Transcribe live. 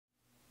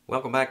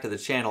Welcome back to the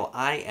channel.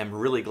 I am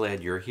really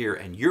glad you're here,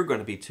 and you're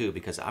going to be too,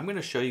 because I'm going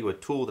to show you a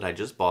tool that I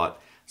just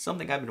bought,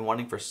 something I've been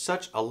wanting for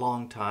such a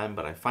long time,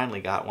 but I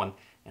finally got one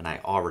and I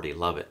already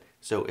love it.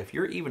 So if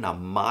you're even a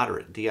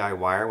moderate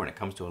DIYer when it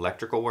comes to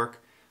electrical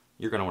work,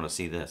 you're going to want to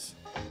see this.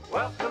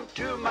 Welcome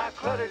to my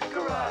cluttered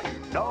garage.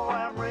 You know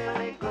I'm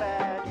really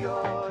glad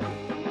you're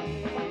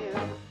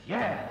here.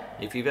 Yeah.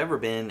 If you've ever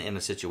been in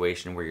a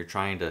situation where you're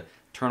trying to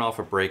turn off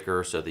a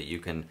breaker so that you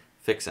can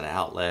fix an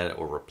outlet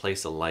or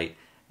replace a light,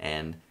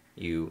 and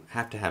you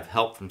have to have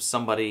help from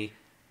somebody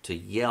to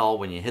yell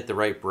when you hit the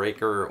right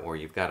breaker, or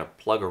you've got to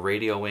plug a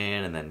radio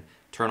in and then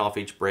turn off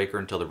each breaker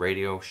until the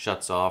radio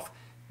shuts off,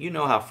 you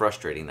know how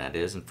frustrating that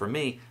is. And for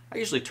me, I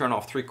usually turn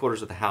off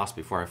 3/4 of the house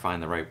before I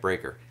find the right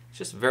breaker. It's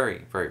just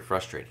very, very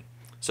frustrating.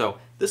 So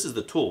this is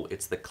the tool.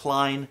 It's the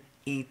Klein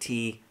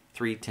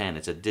ET310.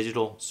 It's a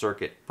digital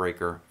circuit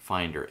breaker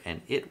finder,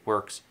 and it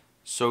works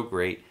so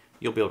great.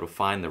 You'll be able to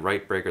find the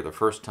right breaker the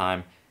first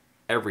time,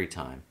 every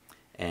time.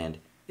 And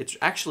it's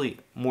actually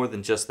more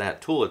than just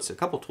that tool. It's a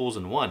couple tools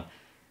in one.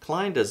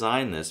 Klein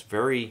designed this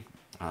very,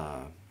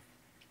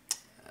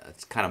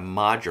 it's kind of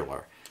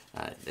modular.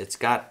 It's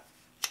got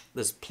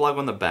this plug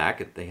on the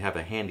back. They have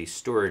a handy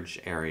storage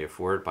area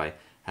for it by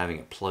having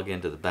it plug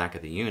into the back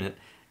of the unit.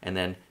 And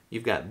then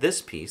you've got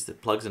this piece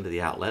that plugs into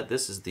the outlet.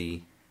 This is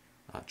the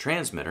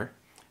transmitter,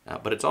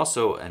 but it's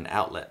also an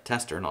outlet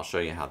tester, and I'll show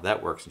you how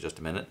that works in just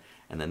a minute.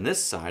 And then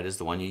this side is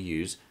the one you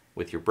use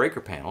with your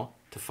breaker panel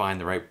to find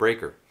the right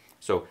breaker.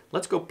 So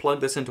let's go plug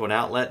this into an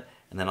outlet,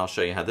 and then I'll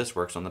show you how this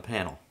works on the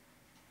panel.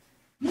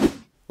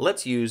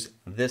 Let's use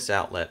this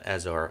outlet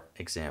as our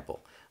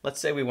example. Let's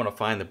say we want to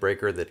find the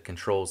breaker that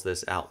controls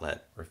this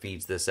outlet or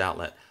feeds this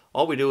outlet.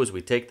 All we do is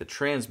we take the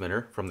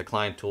transmitter from the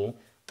Klein tool,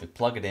 we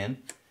plug it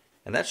in,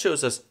 and that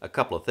shows us a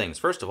couple of things.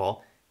 First of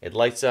all, it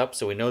lights up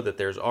so we know that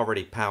there's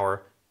already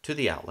power to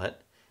the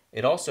outlet.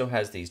 It also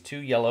has these two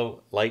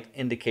yellow light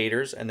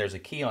indicators, and there's a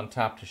key on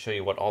top to show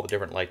you what all the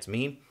different lights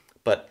mean,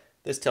 but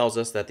this tells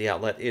us that the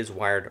outlet is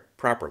wired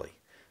properly.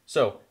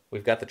 So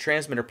we've got the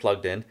transmitter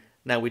plugged in.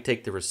 Now we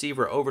take the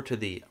receiver over to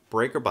the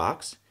breaker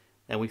box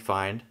and we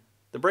find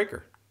the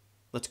breaker.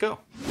 Let's go.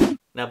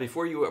 Now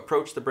before you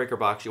approach the breaker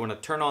box, you want to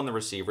turn on the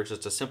receiver,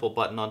 just a simple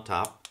button on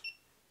top,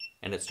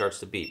 and it starts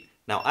to beep.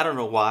 Now I don't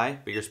know why,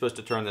 but you're supposed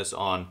to turn this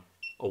on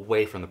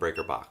away from the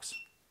breaker box.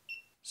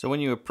 So when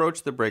you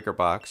approach the breaker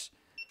box,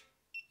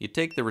 you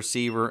take the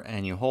receiver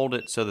and you hold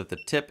it so that the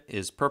tip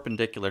is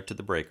perpendicular to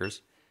the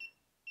breakers.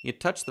 You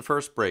touch the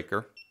first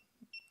breaker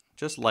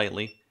just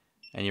lightly,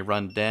 and you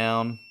run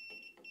down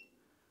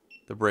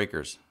the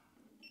breakers.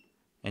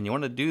 And you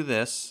want to do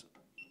this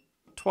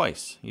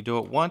twice. You do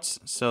it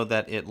once so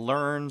that it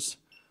learns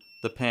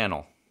the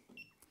panel.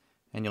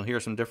 And you'll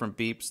hear some different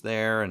beeps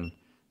there, and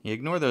you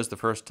ignore those the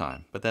first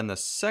time. But then the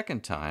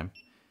second time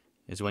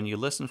is when you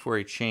listen for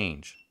a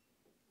change.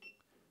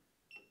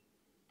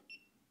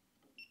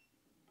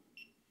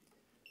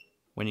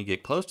 When you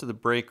get close to the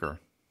breaker,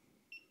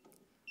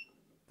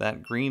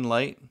 that green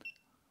light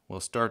will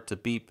start to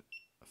beep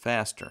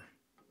faster,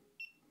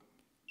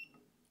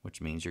 which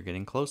means you're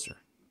getting closer.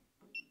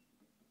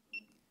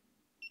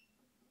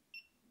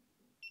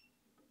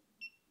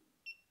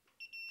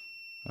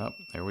 Oh,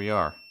 there we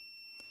are.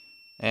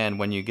 And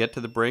when you get to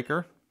the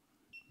breaker,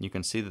 you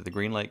can see that the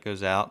green light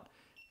goes out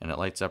and it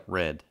lights up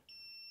red.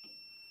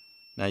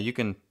 Now you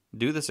can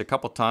do this a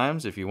couple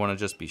times if you want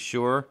to just be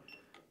sure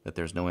that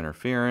there's no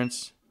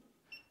interference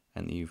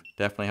and you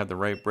definitely have the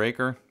right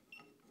breaker.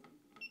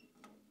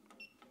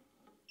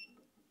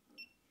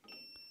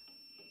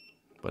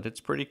 But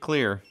it's pretty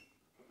clear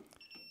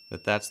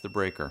that that's the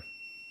breaker.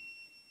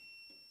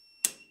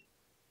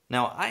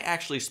 Now, I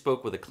actually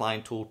spoke with a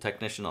Klein tool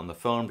technician on the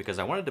phone because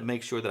I wanted to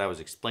make sure that I was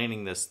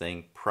explaining this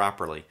thing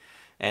properly.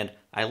 And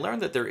I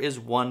learned that there is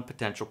one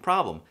potential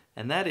problem,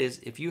 and that is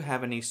if you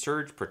have any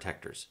surge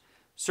protectors.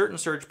 Certain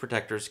surge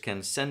protectors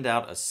can send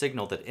out a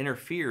signal that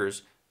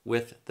interferes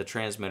with the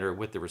transmitter,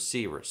 with the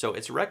receiver. So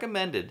it's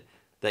recommended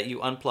that you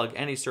unplug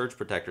any surge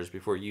protectors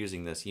before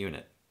using this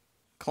unit.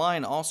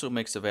 Klein also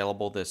makes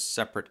available this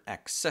separate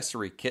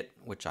accessory kit,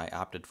 which I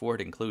opted for.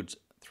 It includes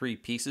 3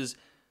 pieces.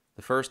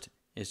 The first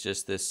is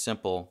just this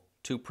simple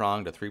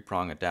 2-pronged to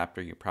 3-prong adapter.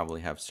 You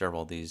probably have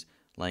several of these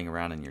laying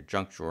around in your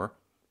junk drawer.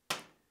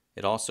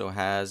 It also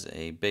has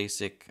a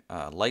basic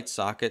light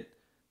socket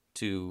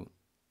to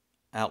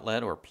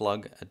outlet or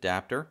plug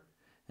adapter,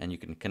 and you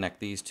can connect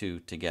these two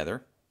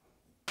together.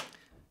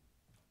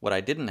 What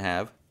I didn't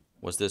have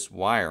was this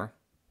wire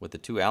with the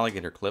 2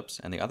 alligator clips,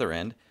 and the other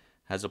end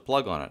has a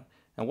plug on it.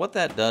 And what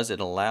that does, it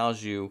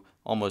allows you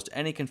almost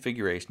any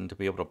configuration to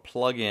be able to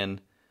plug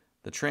in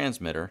the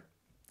transmitter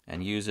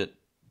and use it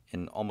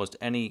in almost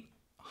any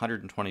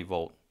 120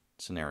 volt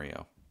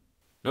scenario.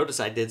 Notice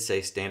I did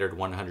say standard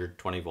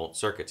 120 volt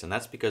circuits, and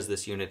that's because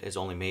this unit is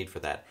only made for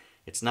that.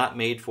 It's not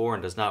made for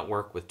and does not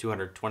work with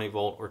 220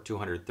 volt or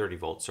 230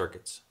 volt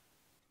circuits.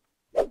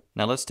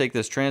 Now let's take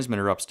this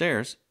transmitter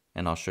upstairs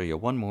and I'll show you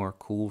one more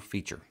cool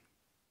feature.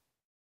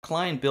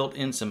 Klein built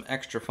in some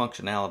extra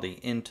functionality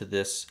into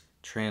this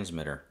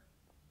transmitter.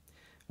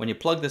 When you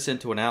plug this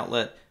into an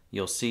outlet,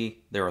 you'll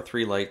see there are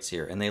 3 lights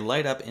here, and they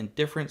light up in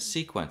different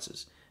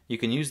sequences. You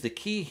can use the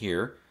key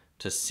here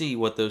to see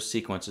what those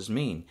sequences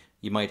mean.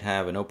 You might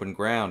have an open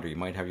ground, or you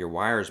might have your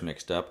wires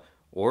mixed up,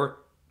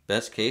 or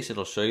best case,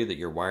 it'll show you that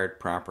you're wired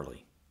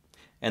properly.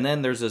 And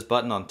then there's this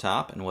button on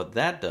top, and what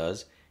that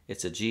does,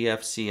 it's a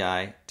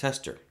GFCI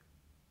tester.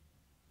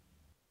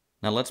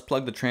 Now let's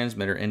plug the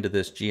transmitter into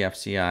this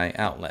GFCI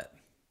outlet.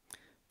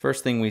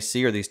 First thing we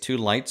see are these 2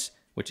 lights,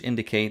 which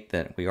indicate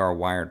that we are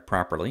wired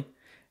properly.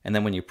 And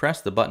then when you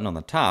press the button on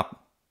the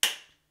top,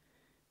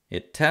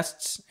 it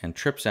tests and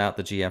trips out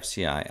the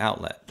GFCI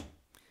outlet.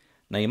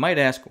 Now you might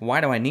ask,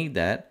 why do I need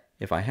that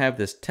if I have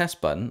this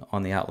test button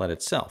on the outlet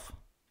itself?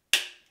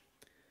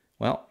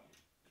 Well,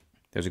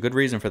 there's a good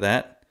reason for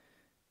that.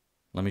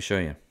 Let me show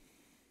you.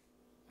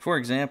 For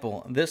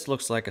example, this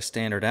looks like a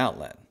standard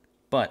outlet,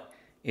 but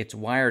it's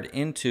wired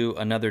into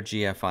another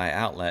GFI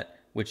outlet,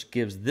 which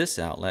gives this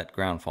outlet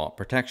ground fault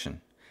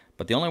protection.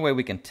 But the only way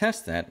we can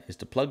test that is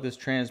to plug this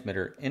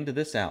transmitter into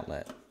this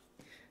outlet.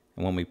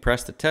 And when we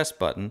press the test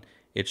button,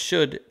 it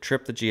should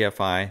trip the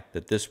GFI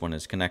that this one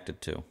is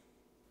connected to.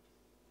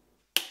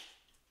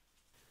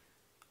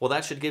 Well,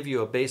 that should give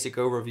you a basic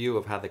overview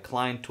of how the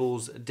Klein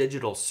Tools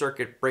digital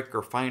circuit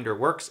breaker finder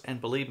works,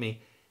 and believe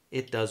me,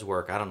 it does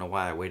work. I don't know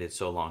why I waited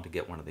so long to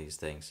get one of these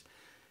things.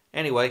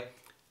 Anyway,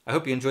 I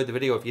hope you enjoyed the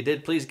video. If you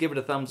did, please give it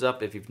a thumbs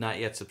up. If you've not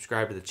yet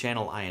subscribed to the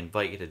channel, I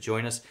invite you to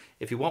join us.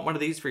 If you want one of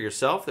these for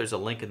yourself, there's a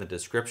link in the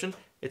description.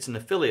 It's an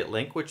affiliate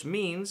link, which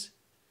means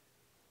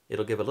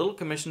it'll give a little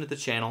commission to the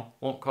channel.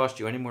 Won't cost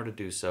you any more to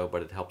do so,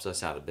 but it helps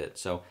us out a bit.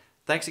 So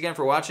thanks again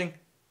for watching,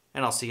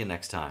 and I'll see you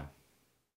next time.